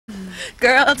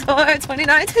Girl Tour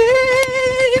 2019.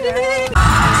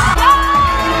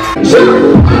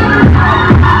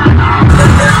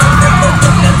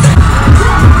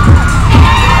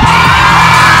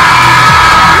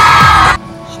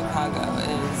 Chicago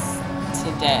is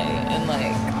today in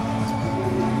like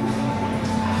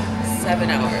 7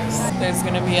 hours. There's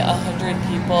gonna be 100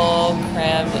 people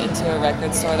crammed into a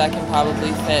record store that can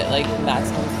probably fit like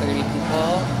maximum 30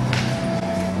 people.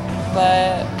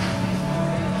 But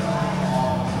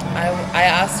I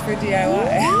asked for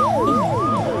DIY.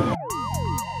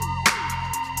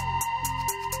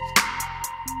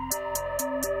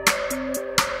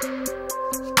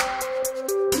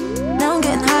 Now I'm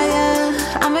getting higher,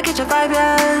 I'ma get your vibe,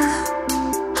 yeah.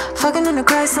 Fucking in the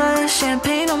Chrysler,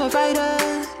 champagne on my rider.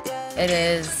 It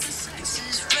is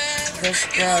this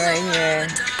girl right here.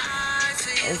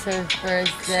 It's her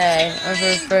first day of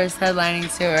her first headlining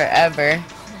tour ever.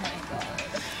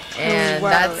 And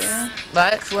that's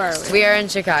what? Where are we? We are in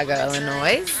Chicago,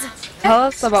 Illinois. Tell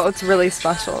us about what's really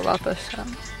special about this show.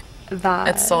 That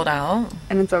It's sold out.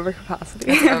 and it's over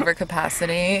capacity. It's over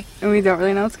capacity. And we don't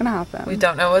really know what's gonna happen. We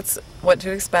don't know what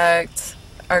to expect.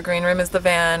 Our green room is the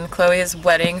van. Chloe is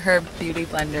wetting her beauty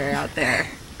blender out there.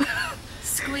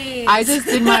 Squeeze. I just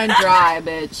did mine dry,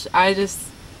 bitch.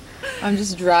 I'm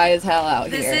just dry as hell out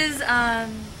here.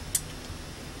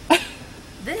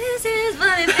 This is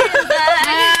what it feels like.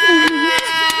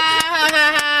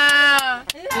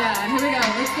 Yeah, here we go.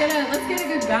 Let's get a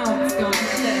good balance going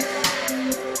with this.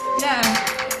 Yeah.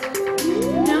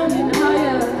 Now I'm getting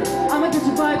higher, I'ma get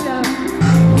your vibe, yeah.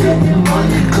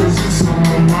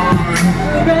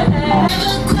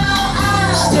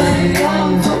 Stay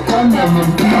young, fuck, I'll never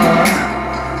die.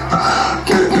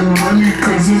 Getting money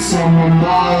 'cause it's on my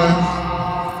mind.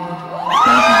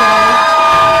 Thank you guys.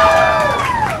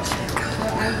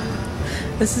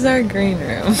 This is our green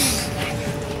room.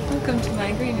 Welcome to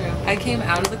my green room. I came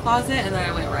out of the closet and then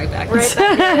I went right back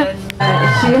inside.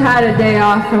 She had a day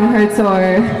off from her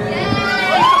tour.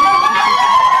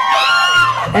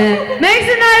 And make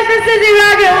some noise for Sizzy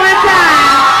Rocket one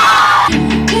time.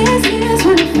 This is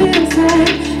what it feels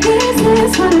like. This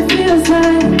is what it feels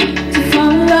like to fall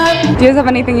in love. Do you guys have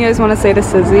anything you guys want to say to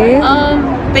Sizzy?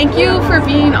 Thank you for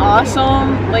being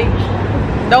awesome. Like,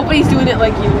 nobody's doing it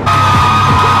like you.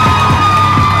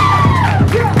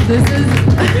 This is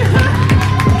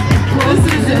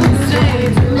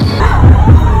insane.